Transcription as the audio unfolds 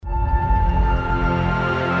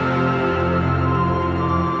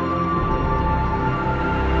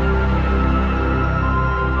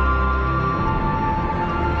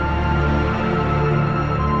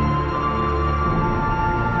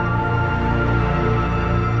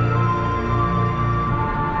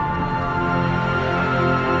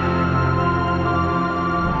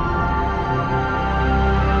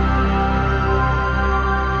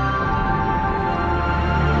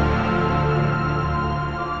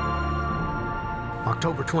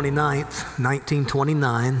October 29th,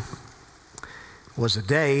 1929 was a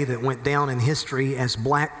day that went down in history as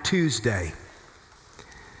Black Tuesday.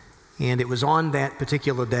 And it was on that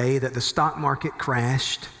particular day that the stock market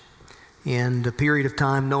crashed and a period of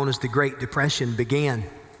time known as the Great Depression began.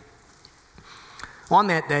 On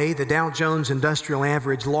that day, the Dow Jones Industrial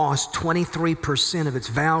Average lost 23% of its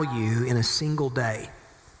value in a single day.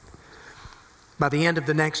 By the end of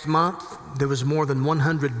the next month, there was more than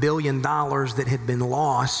 $100 billion that had been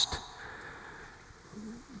lost,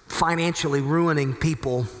 financially ruining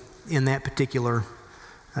people in that particular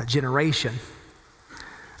generation.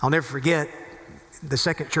 I'll never forget the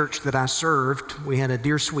second church that I served. We had a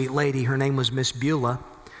dear sweet lady. Her name was Miss Beulah,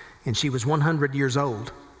 and she was 100 years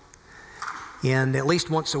old. And at least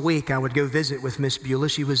once a week, I would go visit with Miss Beulah.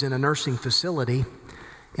 She was in a nursing facility,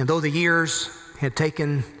 and though the years had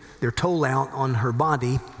taken their toll out on her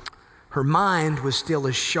body, her mind was still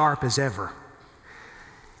as sharp as ever.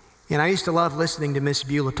 And I used to love listening to Miss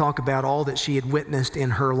Beulah talk about all that she had witnessed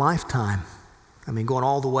in her lifetime. I mean, going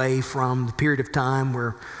all the way from the period of time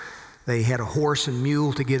where they had a horse and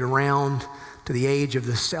mule to get around to the age of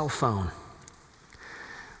the cell phone.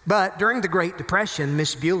 But during the Great Depression,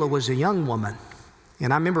 Miss Beulah was a young woman.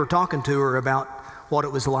 And I remember talking to her about what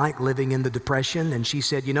it was like living in the Depression. And she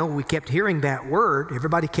said, you know, we kept hearing that word.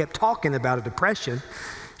 Everybody kept talking about a depression.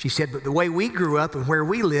 She said, but the way we grew up and where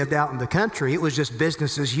we lived out in the country, it was just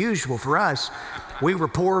business as usual for us. We were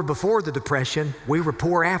poor before the Depression. We were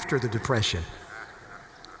poor after the Depression.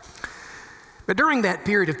 But during that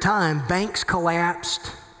period of time, banks collapsed,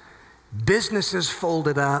 businesses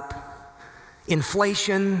folded up,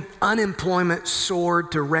 inflation, unemployment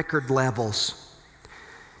soared to record levels.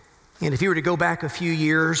 And if you were to go back a few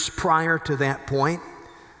years prior to that point,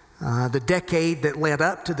 the decade that led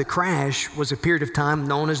up to the crash was a period of time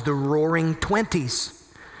known as the Roaring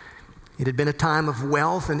Twenties. It had been a time of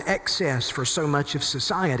wealth and excess for so much of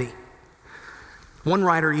society. One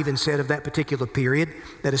writer even said of that particular period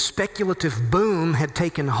that a speculative boom had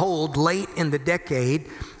taken hold late in the decade,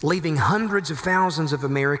 leaving hundreds of thousands of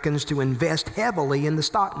Americans to invest heavily in the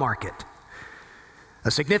stock market. A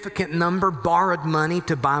significant number borrowed money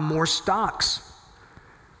to buy more stocks.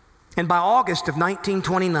 And by August of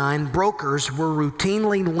 1929, brokers were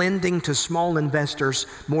routinely lending to small investors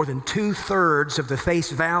more than 2/3 of the face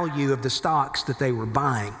value of the stocks that they were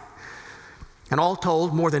buying. And all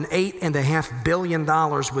told, more than $8.5 billion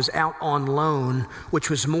was out on loan, which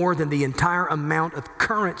was more than the entire amount of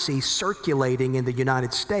currency circulating in the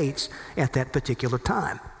United States at that particular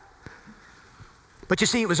time. But you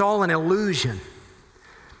see, it was all an illusion.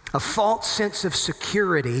 A false sense of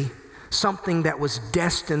security, something that was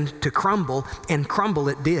destined to crumble, and crumble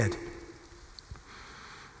it did.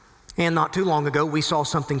 And not too long ago, we saw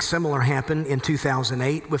something similar happen in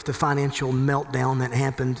 2008 with the financial meltdown that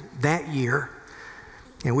happened that year.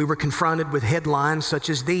 And we were confronted with headlines such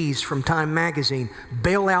as these from Time Magazine: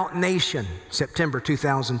 Bailout Nation, September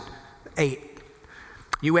 2008.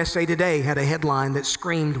 USA Today had a headline that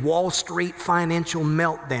screamed Wall Street financial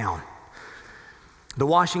meltdown. The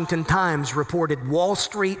Washington Times reported Wall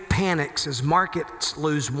Street panics as markets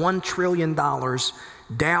lose $1 trillion,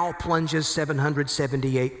 Dow plunges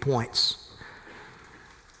 778 points.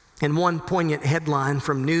 And one poignant headline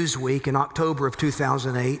from Newsweek in October of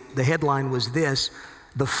 2008, the headline was this: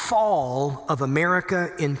 The Fall of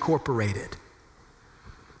America Incorporated.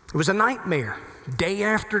 It was a nightmare, day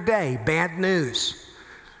after day, bad news.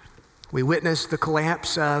 We witnessed the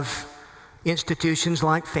collapse of institutions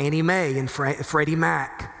like Fannie Mae and Freddie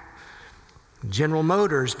Mac. General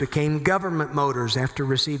Motors became Government Motors after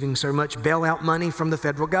receiving so much bailout money from the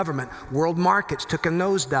federal government. World markets took a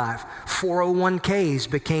nosedive. 401ks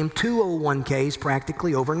became 201ks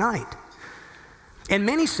practically overnight. And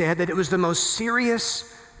many said that it was the most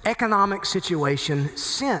serious economic situation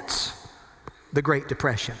since the Great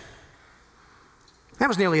Depression. That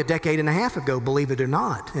was nearly a decade and a half ago, believe it or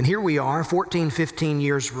not. And here we are, 14, 15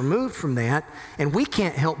 years removed from that, and we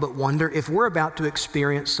can't help but wonder if we're about to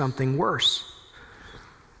experience something worse.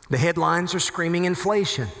 The headlines are screaming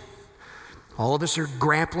inflation. All of us are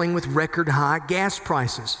grappling with record high gas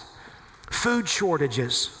prices, food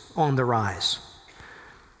shortages on the rise.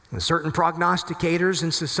 And certain prognosticators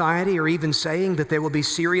in society are even saying that there will be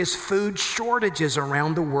serious food shortages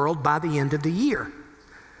around the world by the end of the year.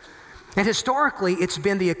 And historically, it's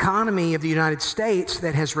been the economy of the United States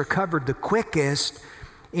that has recovered the quickest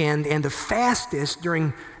and the fastest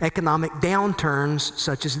during economic downturns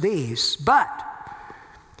such as these. But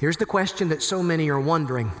here's the question that so many are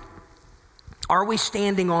wondering. Are we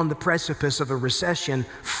standing on the precipice of a recession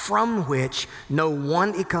from which no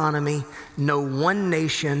one economy, no one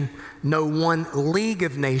nation, no one league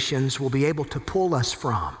of nations will be able to pull us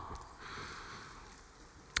from?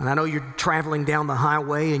 And I know you're traveling down the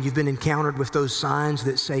highway and you've been encountered with those signs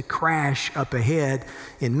that say crash up ahead.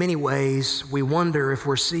 In many ways, we wonder if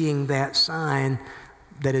we're seeing that sign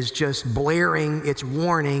that is just blaring its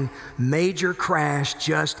warning, major crash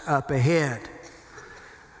just up ahead.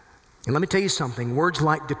 And let me tell you something, words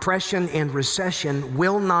like depression and recession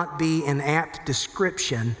will not be an apt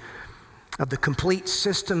description of the complete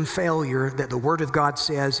system failure that the Word of God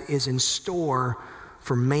says is in store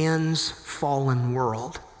for man's fallen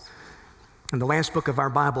world. And the last book of our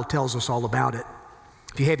Bible tells us all about it.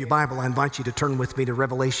 If you have your Bible, I invite you to turn with me to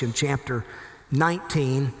Revelation chapter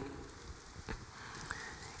 19.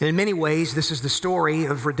 And in many ways, this is the story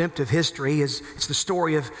of redemptive history. It's the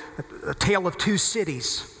story of a tale of two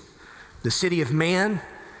cities. The city of man,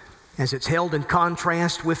 as it's held in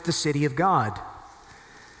contrast with the city of God.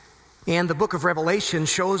 And the book of Revelation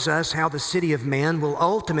shows us how the city of man will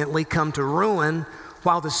ultimately come to ruin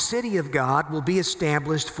while the city of God will be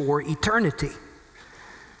established for eternity.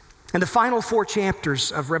 And the final 4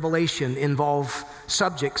 chapters of Revelation involve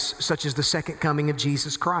subjects such as the second coming of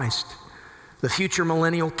Jesus Christ, the future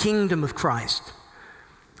millennial kingdom of Christ,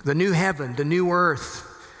 the new heaven, the new earth.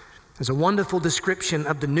 There's a wonderful description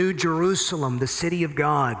of the New Jerusalem, the city of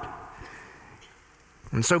God.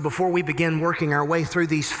 And so before we begin working our way through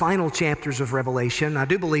these final chapters of Revelation, I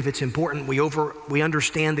do believe it's important we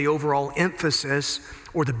understand the overall emphasis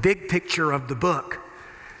or the big picture of the book.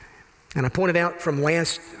 And I pointed out from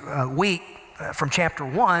last week, from chapter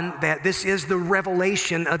 1, that this is the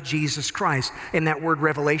revelation of Jesus Christ. And that word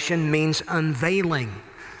revelation means unveiling,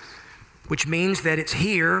 which means that it's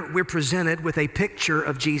here we're presented with a picture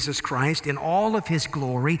of Jesus Christ in all of his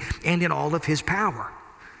glory and in all of his power.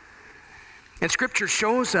 And Scripture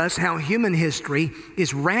shows us how human history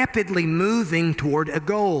is rapidly moving toward a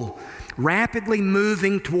goal, rapidly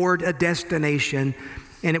moving toward a destination,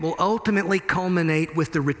 and it will ultimately culminate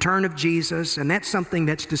with the return of Jesus, and that's something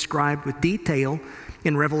that's described with detail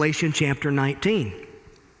in Revelation chapter 19.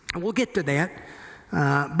 And we'll get to that,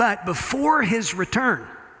 but before his return,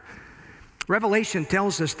 Revelation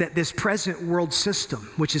tells us that this present world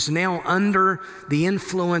system, which is now under the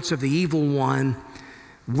influence of the evil one,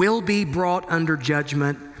 will be brought under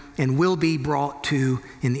judgment and will be brought to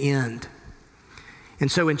an end.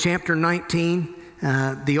 And so in chapter 19,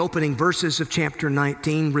 the opening verses of chapter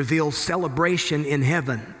 19 reveal celebration in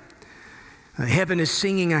heaven. Heaven is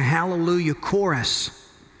singing a hallelujah chorus.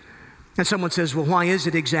 And someone says, well, why is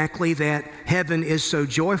it exactly that heaven is so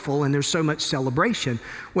joyful and there's so much celebration?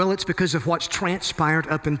 Well, it's because of what's transpired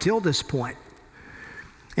up until this point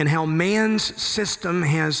and how man's system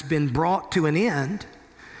has been brought to an end.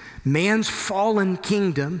 Man's fallen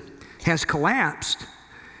kingdom has collapsed,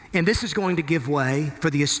 and this is going to give way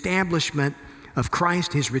for the establishment of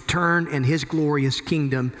Christ, his return, and his glorious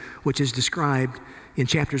kingdom, which is described in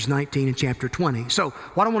chapters 19 and chapter 20. So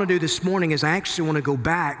what I want to do this morning is I actually want to go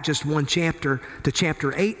back just one chapter to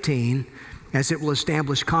chapter 18, as it will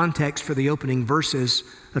establish context for the opening verses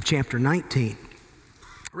of chapter 19.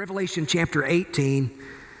 Revelation chapter 18,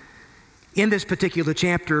 in this particular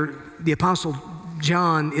chapter, the Apostle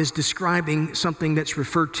John is describing something that's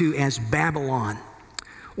referred to as Babylon,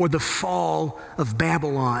 or the fall of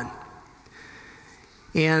Babylon.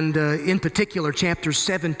 And in particular, chapters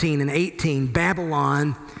 17 and 18,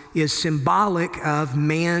 Babylon is symbolic of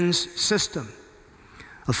man's system,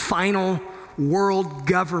 a final world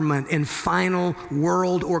government and final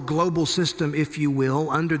world or global system, if you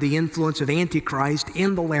will, under the influence of Antichrist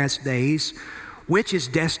in the last days, which is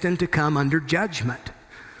destined to come under judgment.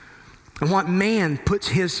 And what man puts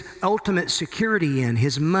his ultimate security in,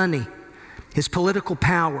 his money, his political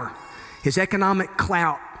power, his economic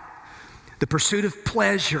clout, the pursuit of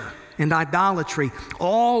pleasure and idolatry,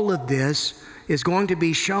 all of this is going to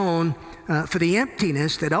be shown for the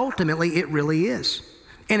emptiness that ultimately it really is.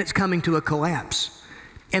 And it's coming to a collapse.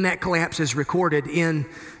 And that collapse is recorded in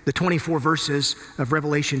the 24 verses of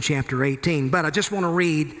Revelation chapter 18. But I just want to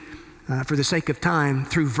read, for the sake of time,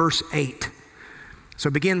 through verse 8. So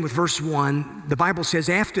begin with verse 1. The Bible says,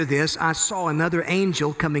 after this, I saw another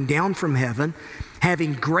angel coming down from heaven,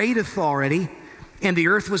 having great authority, and the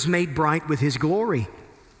earth was made bright with his glory.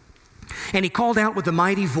 And he called out with a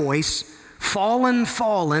mighty voice, fallen,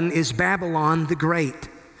 fallen is Babylon the Great.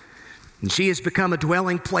 And she has become a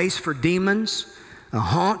dwelling place for demons, a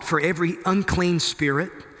haunt for every unclean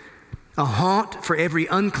spirit, a haunt for every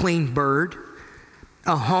unclean bird,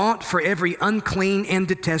 a haunt for every unclean and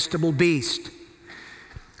detestable beast.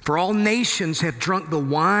 For all nations have drunk the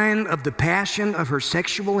wine of the passion of her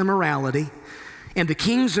sexual immorality, and the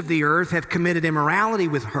kings of the earth have committed immorality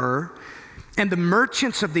with her, and the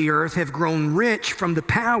merchants of the earth have grown rich from the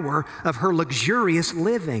power of her luxurious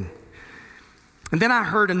living. And then I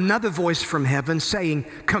heard another voice from heaven saying,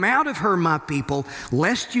 "Come out of her, my people,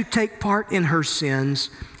 lest you take part in her sins,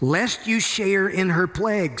 lest you share in her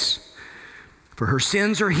plagues. For her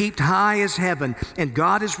sins are heaped high as heaven, and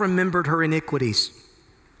God has remembered her iniquities.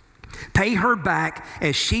 Pay her back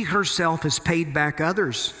as she herself has paid back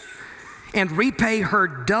others, and repay her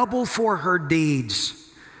double for her deeds.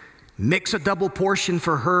 Mix a double portion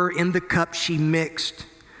for her in the cup she mixed.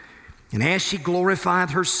 And as she glorified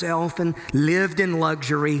herself and lived in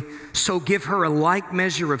luxury, so give her a like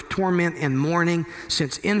measure of torment and mourning,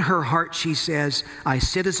 since in her heart she says, I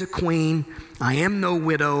sit as a queen, I am no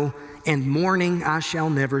widow, and mourning I shall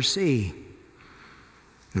never see.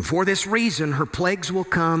 And for this reason her plagues will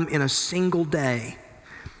come in a single day,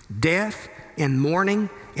 death and mourning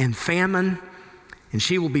and famine, and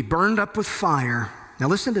she will be burned up with fire." Now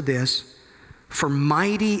listen to this. "For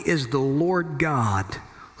mighty is the Lord God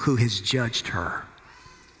who has judged her."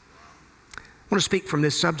 I want to speak from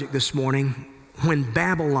this subject this morning, when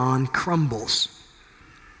Babylon crumbles.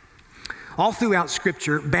 All throughout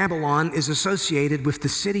Scripture, Babylon is associated with the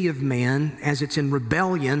city of man as it's in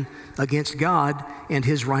rebellion against God and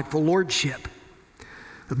his rightful lordship.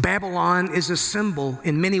 Babylon is a symbol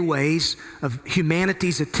in many ways of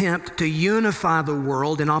humanity's attempt to unify the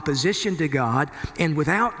world in opposition to God and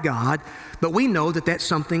without God, but we know that that's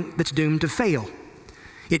something that's doomed to fail.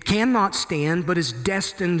 It cannot stand, but is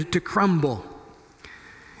destined to crumble.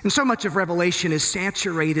 And so much of Revelation is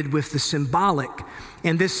saturated with the symbolic,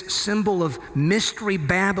 and this symbol of Mystery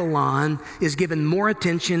Babylon is given more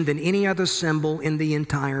attention than any other symbol in the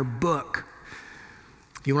entire book.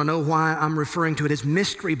 You want to know why I'm referring to it as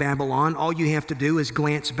Mystery Babylon? All you have to do is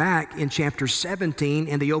glance back in chapter 17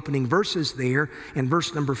 and the opening verses there, and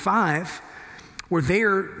verse number 5, where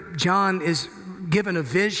there John is given a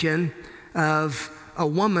vision of a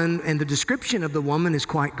woman, and the description of the woman is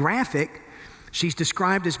quite graphic. She's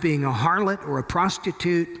described as being a harlot or a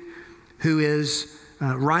prostitute who is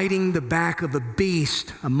riding the back of a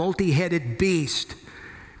beast, a multi-headed beast.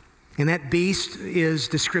 And that beast is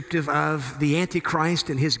descriptive of the Antichrist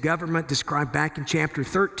and his government, described back in chapter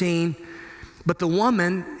 13. But the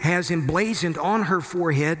woman has emblazoned on her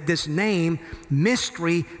forehead this name,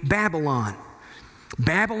 Mystery Babylon.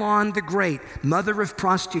 Babylon the Great, mother of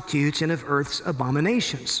prostitutes and of earth's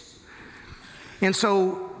abominations. And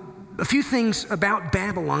so a few things about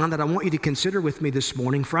Babylon that I want you to consider with me this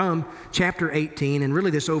morning from chapter 18 and really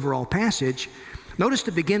this overall passage. Notice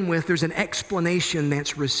to begin with, there's an explanation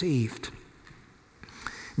that's received.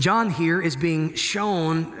 John here is being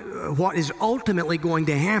shown what is ultimately going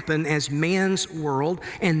to happen as man's world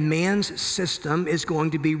and man's system is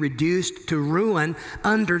going to be reduced to ruin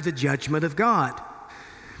under the judgment of God.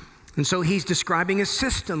 And so he's describing a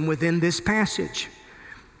system within this passage.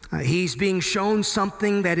 He's being shown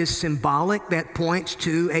something that is symbolic that points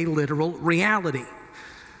to a literal reality.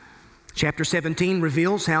 Chapter 17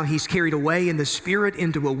 reveals how he's carried away in the spirit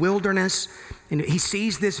into a wilderness, and he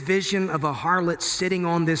sees this vision of a harlot sitting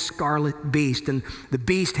on this scarlet beast, and the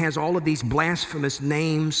beast has all of these blasphemous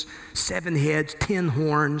names, 7 heads, 10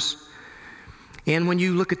 horns. And when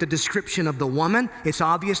you look at the description of the woman, it's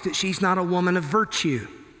obvious that she's not a woman of virtue.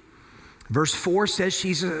 Verse 4 says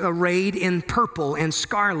she's arrayed in purple and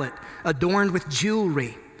scarlet, adorned with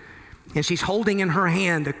jewelry. And she's holding in her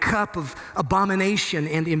hand a cup of abomination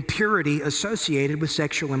and impurity associated with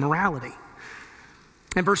sexual immorality.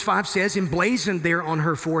 And verse 5 says, emblazoned there on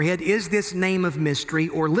her forehead is this name of mystery,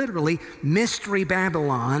 or literally, Mystery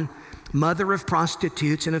Babylon, mother of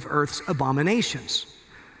prostitutes and of earth's abominations.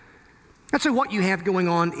 And so what you have going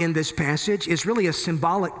on in this passage is really a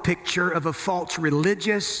symbolic picture of a false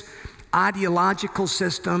religious, ideological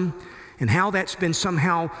system, and how that's been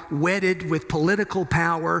somehow wedded with political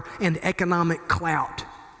power and economic clout.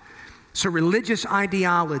 So religious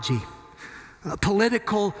ideology,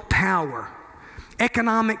 political power,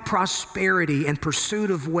 economic prosperity and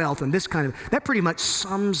pursuit of wealth, and that pretty much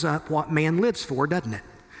sums up what man lives for, doesn't it?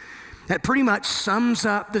 That pretty much sums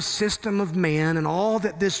up the system of man and all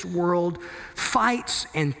that this world fights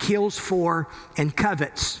and kills for and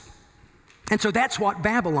covets. And so that's what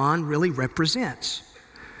Babylon really represents.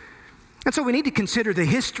 And so we need to consider the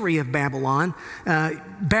history of Babylon.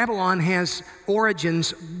 Babylon has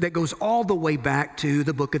origins that goes all the way back to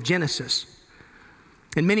the book of Genesis.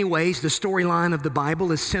 In many ways, the storyline of the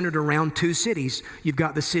Bible is centered around 2 cities. You've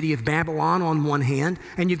got the city of Babylon on one hand,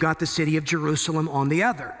 and you've got the city of Jerusalem on the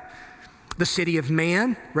other. The city of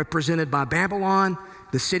man, represented by Babylon.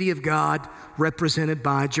 The city of God, represented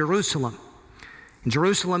by Jerusalem. And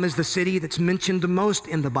Jerusalem is the city that's mentioned the most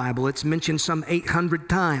in the Bible. It's mentioned some 800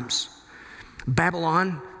 times.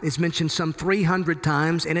 Babylon is mentioned some 300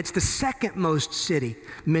 times, and it's the second most city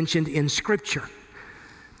mentioned in Scripture.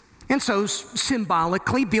 And so,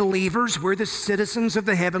 symbolically, believers, we're the citizens of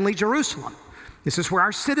the heavenly Jerusalem. This is where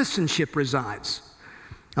our citizenship resides.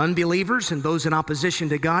 Unbelievers and those in opposition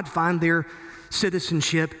to God find their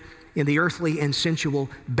citizenship in the earthly and sensual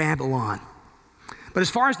Babylon. But as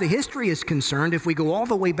far as the history is concerned, if we go all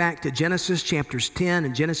the way back to Genesis chapters 10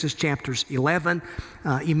 and Genesis chapters 11,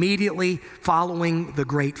 immediately following the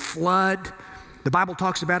great flood, the Bible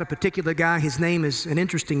talks about a particular guy. His name is an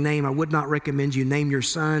interesting name. I would not recommend you name your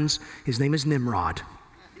sons. His name is Nimrod.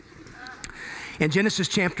 And Genesis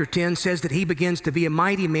chapter 10 says that he begins to be a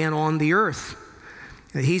mighty man on the earth.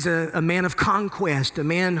 He's a man of conquest, a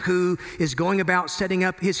man who is going about setting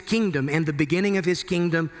up his kingdom. And the beginning of his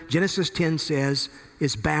kingdom, Genesis 10 says,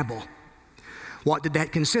 is Babel. What did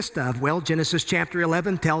that consist of? Well, Genesis chapter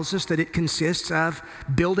 11 tells us that it consists of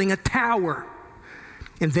building a tower.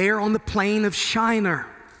 And there on the plain of Shinar,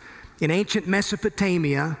 in ancient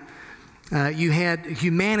Mesopotamia, you had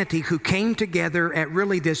humanity who came together at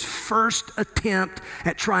really this first attempt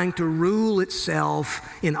at trying to rule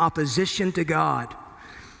itself in opposition to God.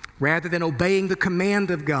 Rather than obeying the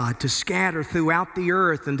command of God to scatter throughout the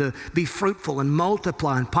earth and to be fruitful and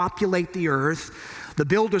multiply and populate the earth, the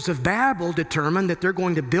builders of Babel determined that they're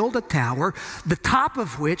going to build a tower, the top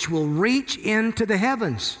of which will reach into the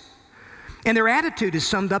heavens. And their attitude is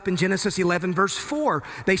summed up in Genesis 11, verse 4.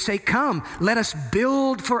 They say, "Come, let us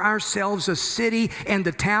build for ourselves a city and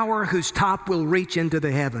a tower whose top will reach into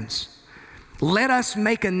the heavens. Let us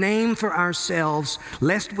make a name for ourselves,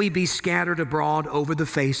 lest we be scattered abroad over the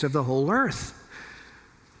face of the whole earth."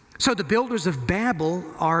 So the builders of Babel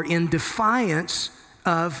are in defiance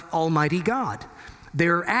of Almighty God.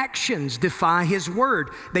 Their actions defy His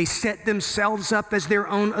word. They set themselves up as their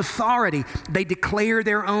own authority. They declare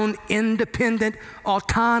their own independent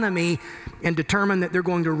autonomy and determine that they're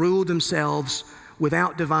going to rule themselves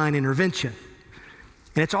without divine intervention.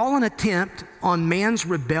 And it's all an attempt on man's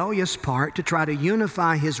rebellious part to try to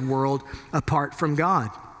unify his world apart from God.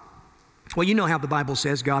 Well, you know how the Bible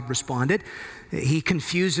says God responded. He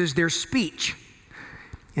confuses their speech.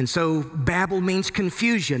 And so Babel means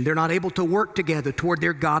confusion. They're not able to work together toward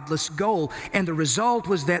their godless goal. And the result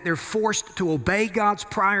was that they're forced to obey God's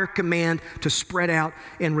prior command to spread out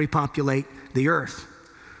and repopulate the earth.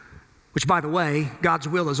 Which, by the way, God's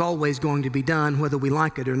will is always going to be done, whether we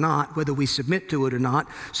like it or not, whether we submit to it or not.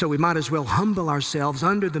 So we might as well humble ourselves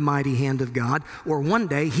under the mighty hand of God, or one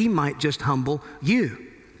day He might just humble you. Amen.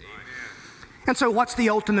 And so what's the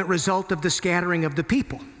ultimate result of the scattering of the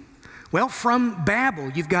people? Well, from Babel,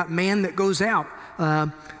 you've got man that goes out,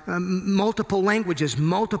 multiple languages,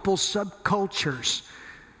 multiple subcultures,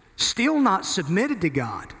 still not submitted to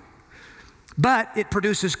God. But it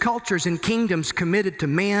produces cultures and kingdoms committed to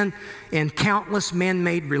man and countless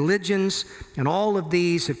man-made religions. And all of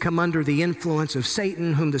these have come under the influence of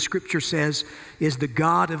Satan, whom the Scripture says is the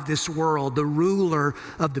god of this world, the ruler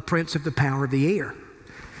of the prince of the power of the air.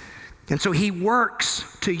 And so he works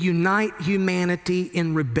to unite humanity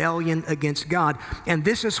in rebellion against God. And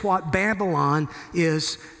this is what Babylon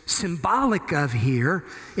is symbolic of here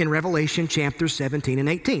in Revelation chapters 17 and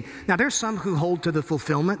 18. Now, there's some who hold to the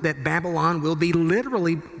fulfillment that Babylon will be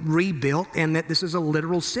literally rebuilt and that this is a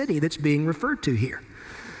literal city that's being referred to here.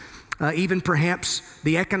 Even perhaps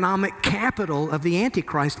the economic capital of the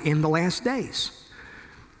Antichrist in the last days.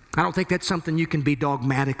 I don't think that's something you can be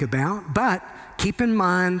dogmatic about, but keep in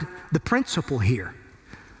mind the principle here.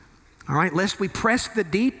 All right, lest we press the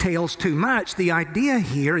details too much, the idea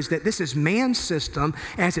here is that this is man's system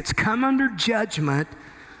as it's come under judgment,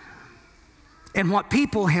 and what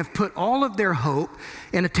people have put all of their hope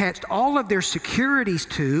and attached all of their securities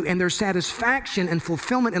to and their satisfaction and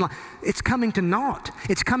fulfillment in life, it's coming to naught.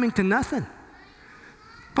 It's coming to nothing.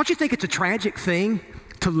 Don't you think it's a tragic thing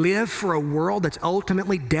to live for a world that's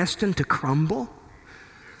ultimately destined to crumble?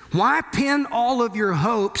 Why pin all of your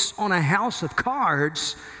hopes on a house of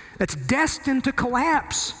cards that's destined to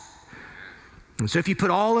collapse? And so if you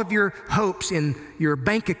put all of your hopes in your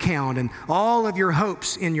bank account and all of your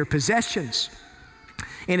hopes in your possessions,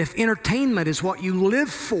 and if entertainment is what you live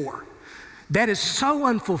for, that is so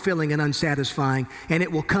unfulfilling and unsatisfying, and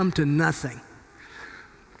it will come to nothing.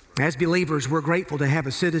 As believers, we're grateful to have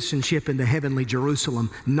a citizenship in the heavenly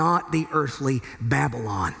Jerusalem, not the earthly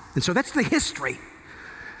Babylon. And so that's the history.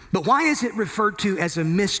 But why is it referred to as a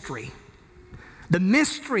mystery? The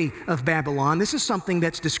mystery of Babylon, this is something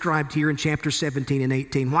that's described here in chapter 17 and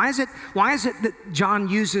 18. Why is it that John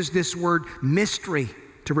uses this word mystery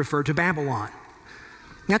to refer to Babylon?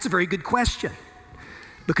 That's a very good question,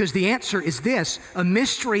 because the answer is this: a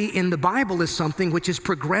mystery in the Bible is something which is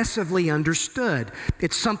progressively understood.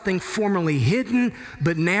 It's something formerly hidden,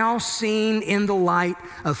 but now seen in the light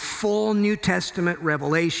of full New Testament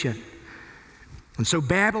revelation. And so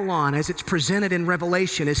Babylon, as it's presented in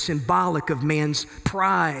Revelation, is symbolic of man's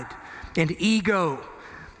pride and ego,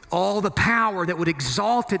 all the power that would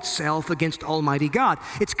exalt itself against Almighty God.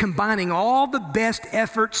 It's combining all the best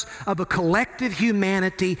efforts of a collective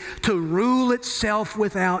humanity to rule itself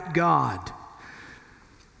without God.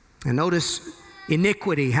 And notice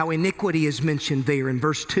iniquity, how iniquity is mentioned there in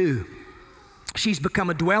verse 2. She's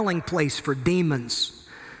become a dwelling place for demons,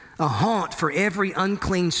 a haunt for every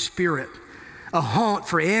unclean spirit, a haunt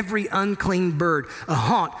for every unclean bird. A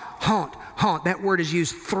haunt, haunt, haunt. That word is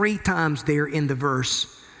used 3 times there in the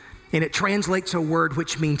verse. And it translates a word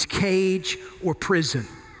which means cage or prison.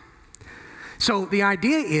 So the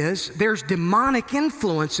idea is there's demonic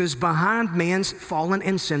influences behind man's fallen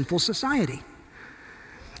and sinful society.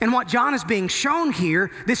 And what John is being shown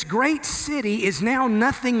here, this great city is now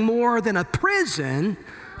nothing more than a prison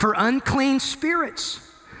for unclean spirits.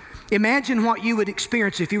 Imagine what you would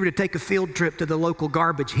experience if you were to take a field trip to the local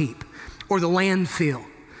garbage heap or the landfill.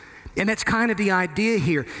 And that's kind of the idea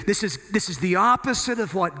here. This is the opposite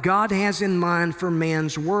of what God has in mind for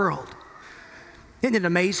man's world. Isn't it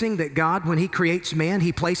amazing that God, when He creates man,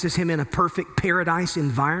 He places him in a perfect paradise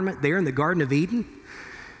environment there in the Garden of Eden?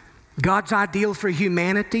 God's ideal for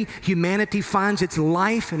humanity. Humanity finds its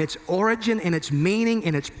life and its origin and its meaning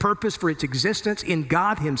and its purpose for its existence in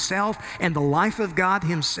God Himself and the life of God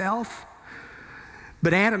Himself.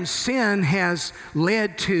 But Adam's sin has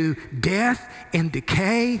led to death and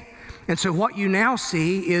decay. And so what you now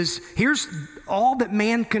see is, here's all that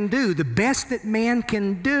man can do. The best that man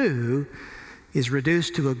can do is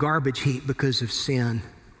reduced to a garbage heap because of sin.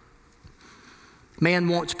 Man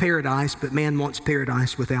wants paradise, but man wants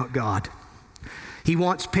paradise without God. He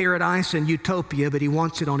wants paradise and utopia, but he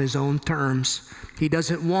wants it on his own terms. He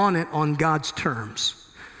doesn't want it on God's terms.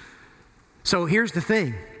 So here's the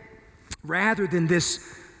thing. Rather than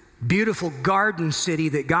this beautiful garden city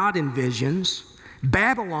that God envisions,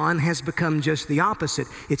 Babylon has become just the opposite.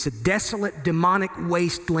 It's a desolate, demonic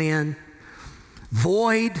wasteland,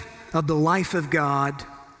 void of the life of God.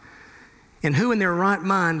 And who in their right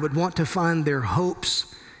mind would want to find their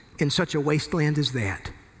hopes in such a wasteland as that?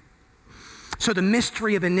 So the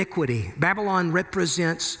mystery of iniquity. Babylon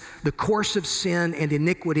represents the course of sin and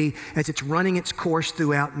iniquity as it's running its course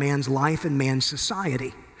throughout man's life and man's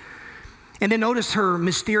society. And then notice her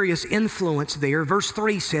mysterious influence there. Verse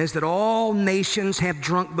 3 says that all nations have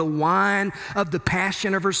drunk the wine of the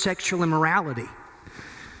passion of her sexual immorality.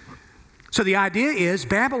 So the idea is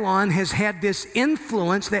Babylon has had this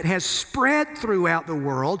influence that has spread throughout the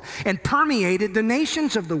world and permeated the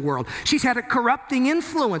nations of the world. She's had a corrupting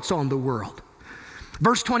influence on the world.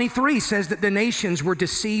 Verse 23 says that the nations were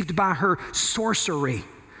deceived by her sorcery.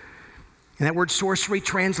 And that word sorcery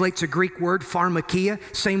translates a Greek word, pharmakia,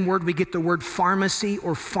 same word we get the word pharmacy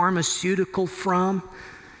or pharmaceutical from.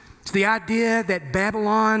 It's the idea that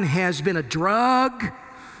Babylon has been a drug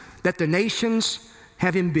that the nations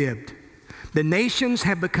have imbibed. The nations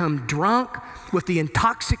have become drunk with the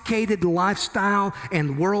intoxicated lifestyle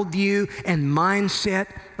and worldview and mindset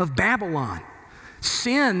of Babylon.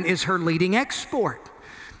 Sin is her leading export.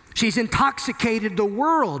 She's intoxicated the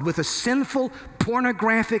world with a sinful,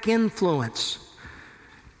 pornographic influence.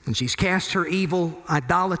 And she's cast her evil,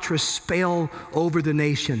 idolatrous spell over the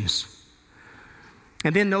nations.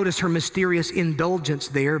 And then notice her mysterious indulgence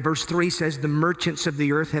there. Verse 3 says, the merchants of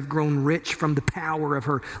the earth have grown rich from the power of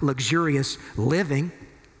her luxurious living.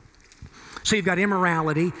 So you've got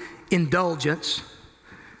immorality, indulgence.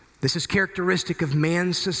 This is characteristic of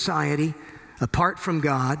man's society apart from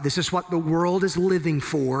God. This is what the world is living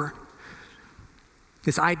for.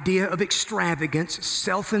 This idea of extravagance,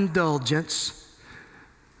 self-indulgence.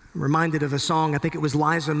 I'm reminded of a song, I think it was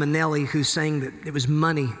Liza Minnelli who sang that it was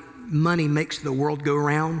money. Money makes the world go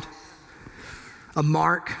round. A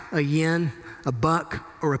mark, a yen, a buck,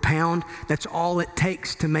 or a pound, that's all it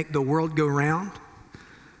takes to make the world go round.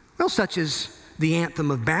 Well, such is the anthem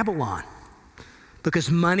of Babylon. Because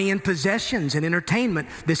money and possessions and entertainment,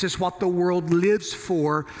 this is what the world lives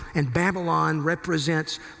for, and Babylon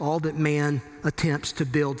represents all that man attempts to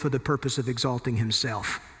build for the purpose of exalting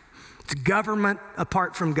himself. It's government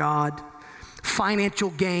apart from God,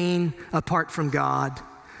 financial gain apart from God,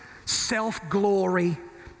 self-glory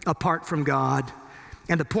apart from God,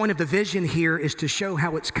 And the point of the vision here is to show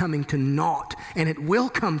how it's coming to naught, and it will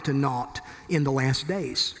come to naught in the last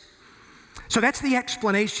days. So that's the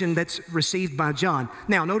explanation that's received by John.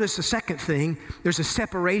 Now, notice the second thing. There's a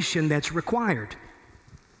separation that's required.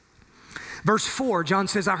 Verse 4, John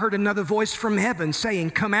says, I heard another voice from heaven saying,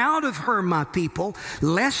 come out of her, my people,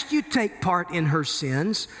 lest you take part in her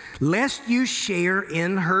sins, lest you share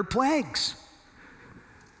in her plagues.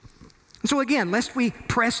 So again, lest we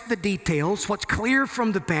press the details, what's clear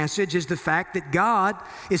from the passage is the fact that God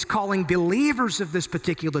is calling believers of this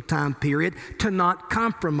particular time period to not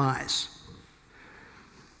compromise.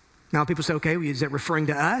 Now people say, okay, is that referring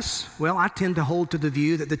to us? Well, I tend to hold to the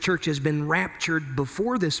view that the church has been raptured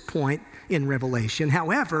before this point in Revelation.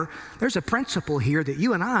 However, there's a principle here that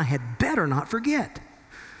you and I had better not forget.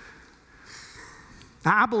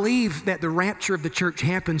 I believe that the rapture of the church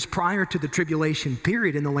happens prior to the tribulation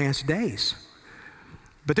period in the last days.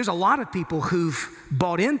 But there's a lot of people who've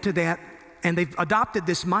bought into that, and they've adopted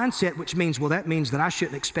this mindset, which means, well, that means that I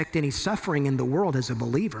shouldn't expect any suffering in the world as a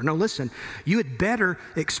believer. No, listen, you had better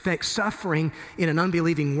expect suffering in an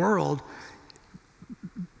unbelieving world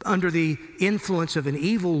under the influence of an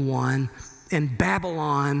evil one, and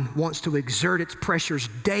Babylon wants to exert its pressures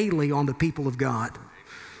daily on the people of God.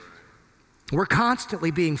 We're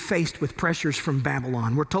constantly being faced with pressures from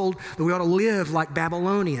Babylon. We're told that we ought to live like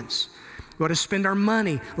Babylonians. We ought to spend our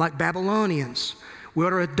money like Babylonians. We ought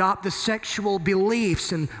to adopt the sexual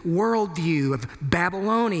beliefs and worldview of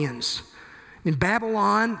Babylonians. In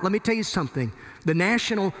Babylon, let me tell you something. The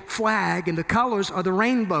national flag and the colors are the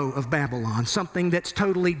rainbow of Babylon, something that's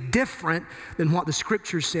totally different than what the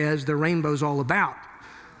scripture says the rainbow's all about.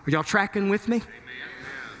 Are y'all tracking with me?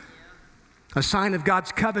 A sign of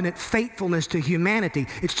God's covenant faithfulness to humanity.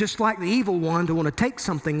 It's just like the evil one to want to take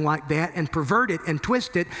something like that and pervert it and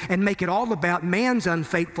twist it and make it all about man's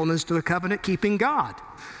unfaithfulness to a covenant-keeping God.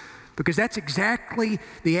 Because that's exactly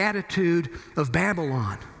the attitude of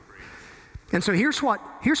Babylon. And so here's what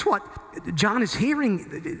John is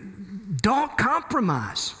hearing. Don't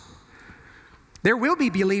compromise. There will be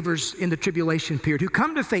believers in the tribulation period who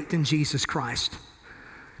come to faith in Jesus Christ.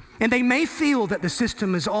 And they may feel that the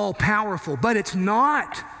system is all powerful, but it's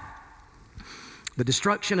not. The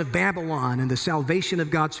destruction of Babylon and the salvation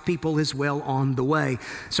of God's people is well on the way.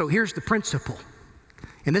 So here's the principle,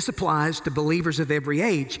 and this applies to believers of every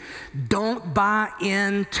age. Don't buy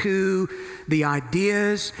into the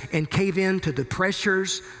ideas and cave into the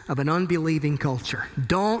pressures of an unbelieving culture.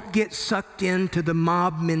 Don't get sucked into the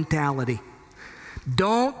mob mentality.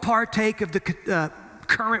 Don't partake of the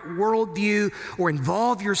current worldview or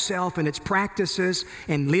involve yourself in its practices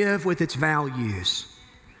and live with its values.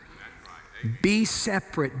 Be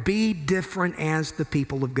separate, be different as the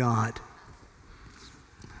people of God.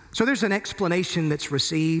 So there's an explanation that's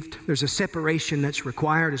received. There's a separation that's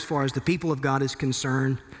required as far as the people of God is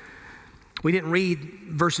concerned. We didn't read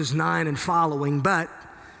verses 9 and following, but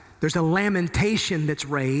there's a lamentation that's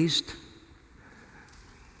raised.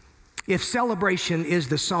 If celebration is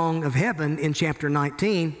the song of heaven in chapter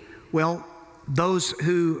 19, well, those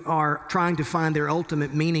who are trying to find their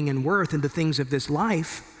ultimate meaning and worth in the things of this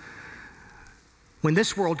life, when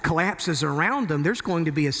this world collapses around them, there's going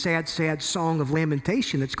to be a sad, sad song of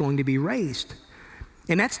lamentation that's going to be raised.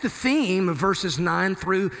 And that's the theme of verses 9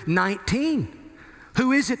 through 19.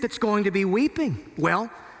 Who is it that's going to be weeping? Well,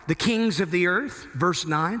 the kings of the earth, verse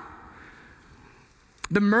 9.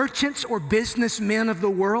 The merchants or businessmen of the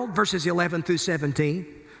world, verses 11 through 17.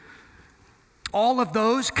 All of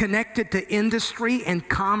those connected to industry and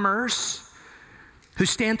commerce who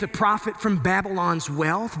stand to profit from Babylon's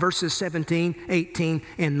wealth, verses 17, 18,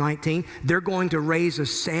 and 19. They're going to raise a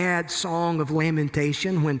sad song of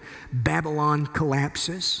lamentation when Babylon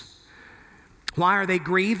collapses. Why are they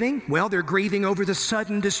grieving? Well, they're grieving over the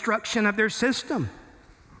sudden destruction of their system.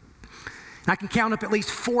 I can count up at least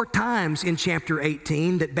 4 times in chapter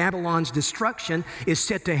 18 that Babylon's destruction is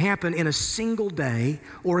said to happen in a single day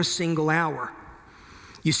or a single hour.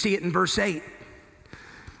 You see it in verse 8.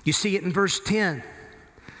 You see it in verse 10.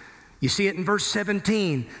 You see it in verse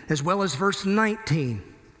 17 as well as verse 19.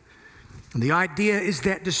 And the idea is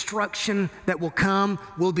that destruction that will come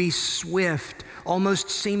will be swift, almost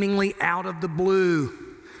seemingly out of the blue.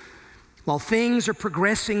 While things are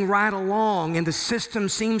progressing right along and the system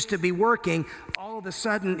seems to be working, all of a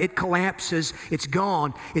sudden it collapses, it's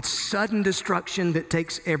gone. It's sudden destruction that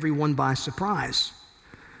takes everyone by surprise.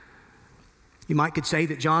 You might could say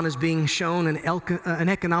that John is being shown an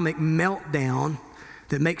economic meltdown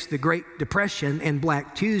that makes the Great Depression and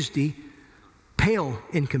Black Tuesday pale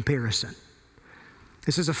in comparison.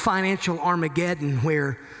 This is a financial Armageddon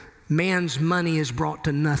where man's money is brought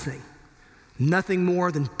to nothing. Nothing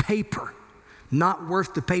more than paper, not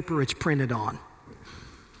worth the paper it's printed on.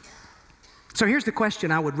 So here's the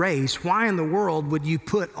question I would raise. Why in the world would you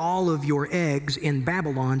put all of your eggs in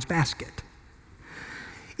Babylon's basket?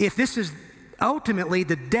 If this is ultimately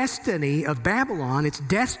the destiny of Babylon, it's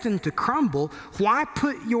destined to crumble, why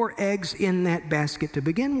put your eggs in that basket to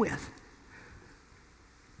begin with?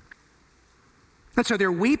 And so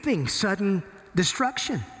they're weeping sudden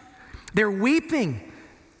destruction. They're weeping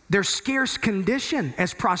their scarce condition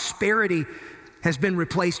as prosperity has been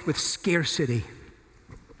replaced with scarcity.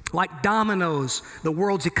 Like dominoes, the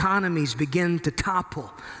world's economies begin to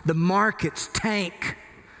topple. The markets tank.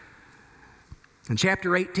 And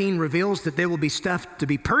chapter 18 reveals that there will be stuff to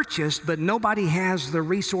be purchased, but nobody has the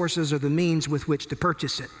resources or the means with which to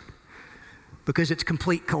purchase it because it's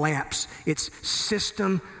complete collapse. It's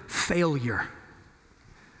system failure.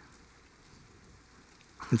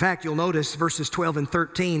 In fact, you'll notice verses 12 and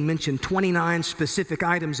 13 mention 29 specific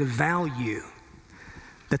items of value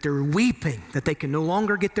that they're weeping, that they can no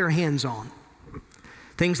longer get their hands on.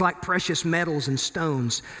 Things like precious metals and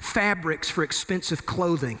stones, fabrics for expensive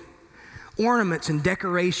clothing, ornaments and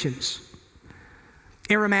decorations,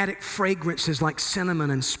 aromatic fragrances like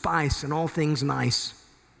cinnamon and spice and all things nice,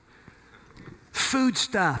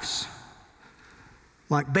 foodstuffs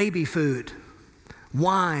like baby food,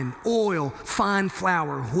 wine, oil, fine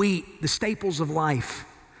flour, wheat, the staples of life,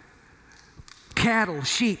 cattle,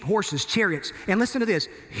 sheep, horses, chariots, and listen to this,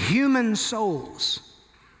 human souls.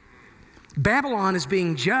 Babylon is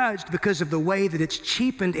being judged because of the way that it's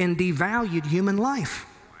cheapened and devalued human life.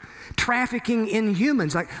 Trafficking in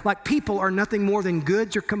humans, like people are nothing more than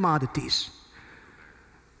goods or commodities.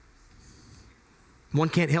 One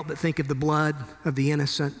can't help but think of the blood of the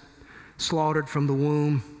innocent slaughtered from the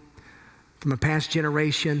womb, from a past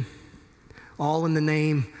generation, all in the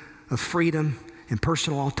name of freedom and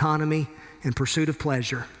personal autonomy and pursuit of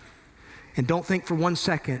pleasure. And don't think for one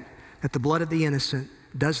second that the blood of the innocent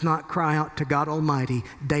does not cry out to God Almighty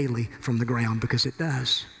daily from the ground, because it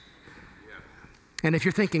does. And if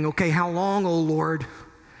you're thinking, okay, how long, O Lord?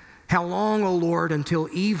 How long, O Lord, until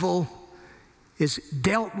evil is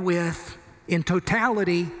dealt with in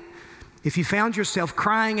totality? If you found yourself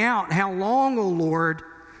crying out, how long, O Lord?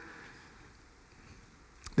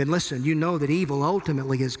 Then listen, you know that evil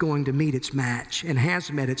ultimately is going to meet its match and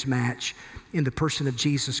has met its match in the person of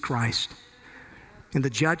Jesus Christ. And the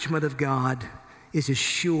judgment of God is as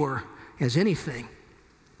sure as anything.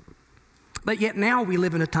 But yet now we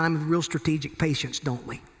live in a time of real strategic patience, don't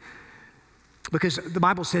we? Because the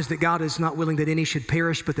Bible says that God is not willing that any should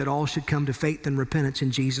perish, but that all should come to faith and repentance in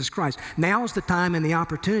Jesus Christ. Now is the time and the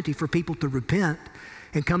opportunity for people to repent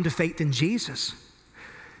and come to faith in Jesus.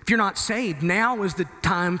 If you're not saved, now is the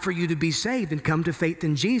time for you to be saved and come to faith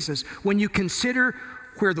in Jesus. When you consider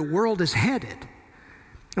where the world is headed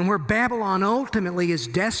and where Babylon ultimately is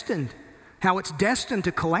destined, how it's destined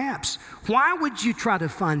to collapse, why would you try to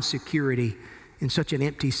find security in such an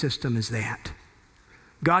empty system as that?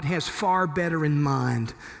 God has far better in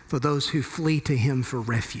mind for those who flee to Him for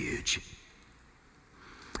refuge.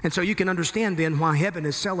 And so you can understand then why heaven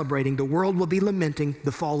is celebrating. The world will be lamenting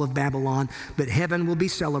the fall of Babylon, but heaven will be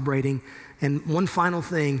celebrating. And one final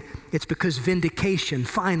thing, it's because vindication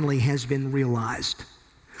finally has been realized.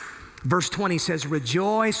 Verse 20 says,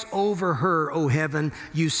 "Rejoice over her, O heaven,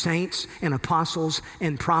 you saints and apostles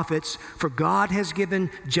and prophets, for God has given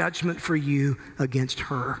judgment for you against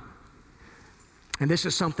her." And this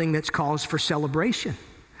is something that's cause for celebration,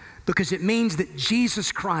 because it means that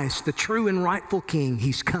Jesus Christ, the true and rightful King,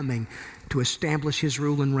 He's coming to establish His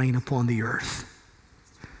rule and reign upon the earth.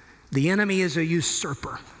 The enemy is a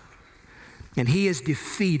usurper, and he is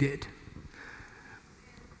defeated.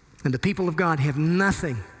 And the people of God have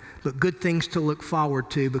nothing but good things to look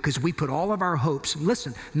forward to, because we put all of our hopes,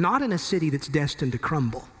 listen, not in a city that's destined to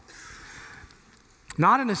crumble,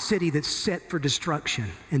 not in a city that's set for destruction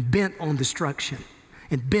and bent on destruction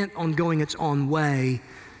and bent on going its own way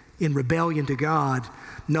in rebellion to God.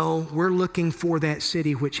 No, we're looking for that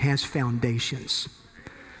city which has foundations,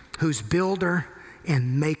 whose builder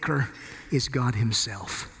and maker is God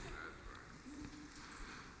Himself.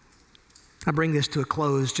 I bring this to a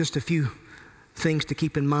close. Just a few things to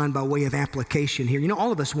keep in mind by way of application here. You know,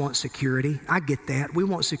 all of us want security. I get that. We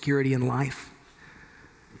want security in life.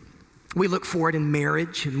 We look for it in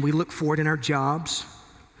marriage, and we look for it in our jobs.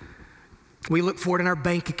 We look for it in our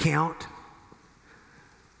bank account,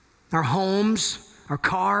 our homes, our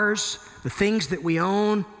cars, the things that we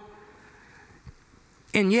own.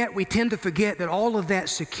 And yet we tend to forget that all of that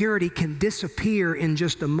security can disappear in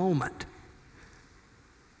just a moment.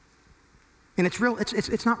 And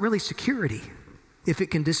it's not really security. if it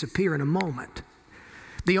can disappear in a moment.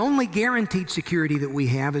 The only guaranteed security that we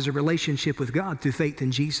have is a relationship with God through faith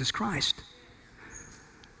in Jesus Christ.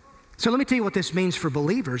 So let me tell you what this means for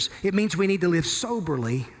believers. It means we need to live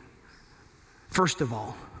soberly, first of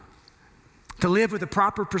all. To live with a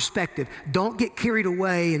proper perspective. Don't get carried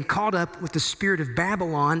away and caught up with the spirit of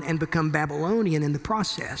Babylon and become Babylonian in the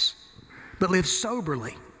process. But live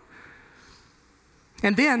soberly.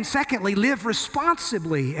 And then, secondly, live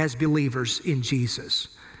responsibly as believers in Jesus.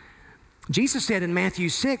 Jesus said in Matthew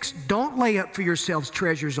 6, don't lay up for yourselves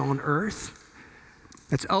treasures on earth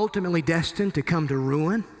that's ultimately destined to come to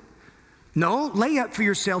ruin. No, lay up for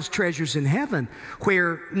yourselves treasures in heaven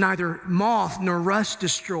where neither moth nor rust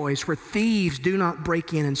destroys, where thieves do not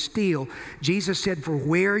break in and steal. Jesus said, for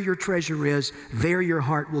where your treasure is, there your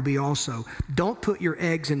heart will be also. Don't put your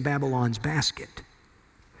eggs in Babylon's basket.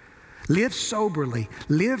 Live soberly,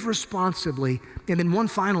 live responsibly, and then one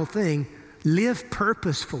final thing, live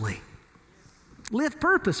purposefully. Live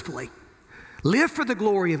purposefully. Live for the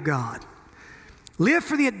glory of God. Live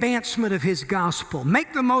for the advancement of His gospel.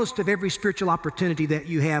 Make the most of every spiritual opportunity that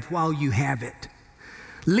you have while you have it.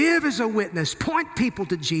 Live as a witness. Point people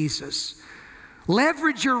to Jesus.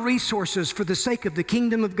 Leverage your resources for the sake of the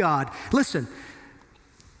kingdom of God. Listen,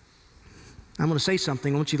 I'm going to say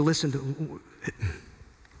something. I want you to listen to.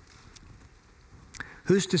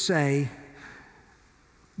 Who's to say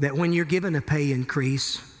that when you're given a pay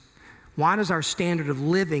increase, why does our standard of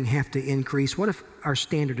living have to increase? What if our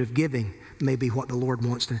standard of giving may be what the Lord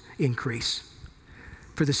wants to increase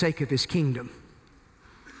for the sake of His kingdom,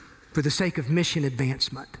 for the sake of mission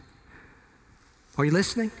advancement? Are you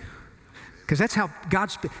listening? Because that's how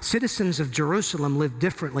citizens of Jerusalem live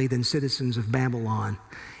differently than citizens of Babylon.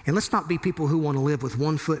 And let's not be people who want to live with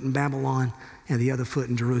one foot in Babylon and the other foot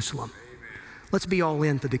in Jerusalem. Amen. Let's be all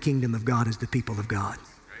in for the kingdom of God as the people of God.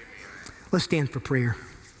 Amen. Let's stand for prayer.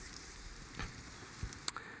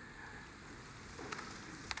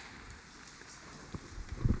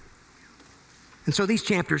 And so these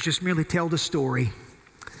chapters just merely tell the story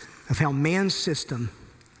of how man's system,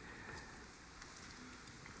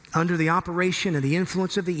 under the operation and the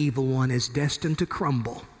influence of the evil one, is destined to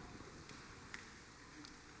crumble.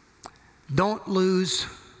 Don't lose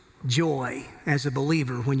joy as a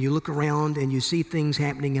believer when you look around and you see things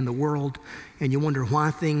happening in the world and you wonder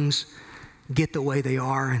why things get the way they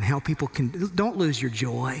are and how people can. Don't lose your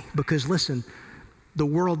joy, because listen, the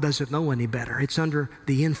world doesn't know any better. It's under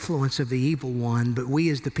the influence of the evil one, but we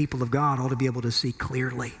as the people of God ought to be able to see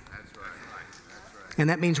clearly. That's right. And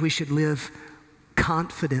that means we should live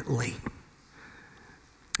confidently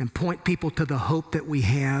and point people to the hope that we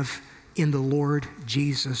have in the Lord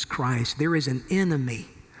Jesus Christ. There is an enemy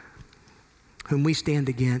whom we stand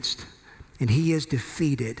against, and He is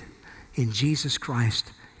defeated, and Jesus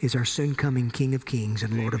Christ is our soon coming King of Kings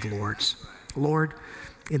and Lord of Lords. Lord,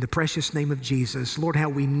 in the precious name of Jesus, Lord, how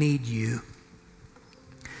we need You.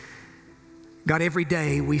 God, every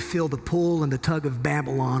day we feel the pull and the tug of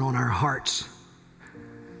Babylon on our hearts,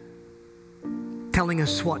 telling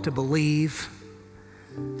us what to believe,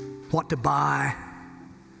 what to buy,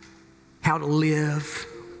 how to live.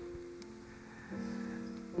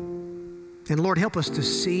 And Lord, help us to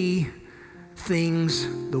see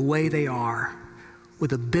things the way they are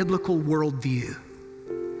with a biblical worldview.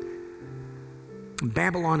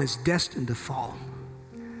 Babylon is destined to fall.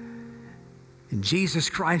 And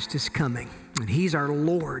Jesus Christ is coming. And He's our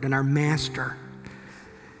Lord and our Master.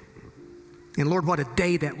 And Lord, what a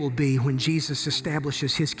day that will be when Jesus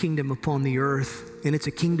establishes His kingdom upon the earth. And it's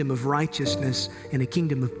a kingdom of righteousness and a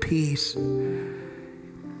kingdom of peace.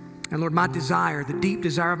 And Lord, my desire, the deep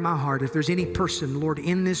desire of my heart, if there's any person, Lord,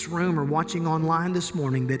 in this room or watching online this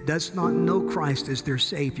morning that does not know Christ as their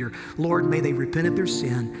Savior, Lord, may they repent of their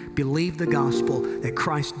sin, believe the gospel that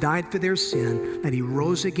Christ died for their sin, that He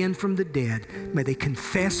rose again from the dead. May they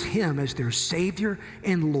confess Him as their Savior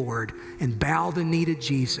and Lord and bow the knee to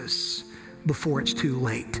Jesus before it's too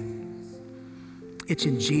late. It's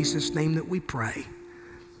in Jesus' name that we pray.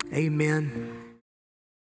 Amen.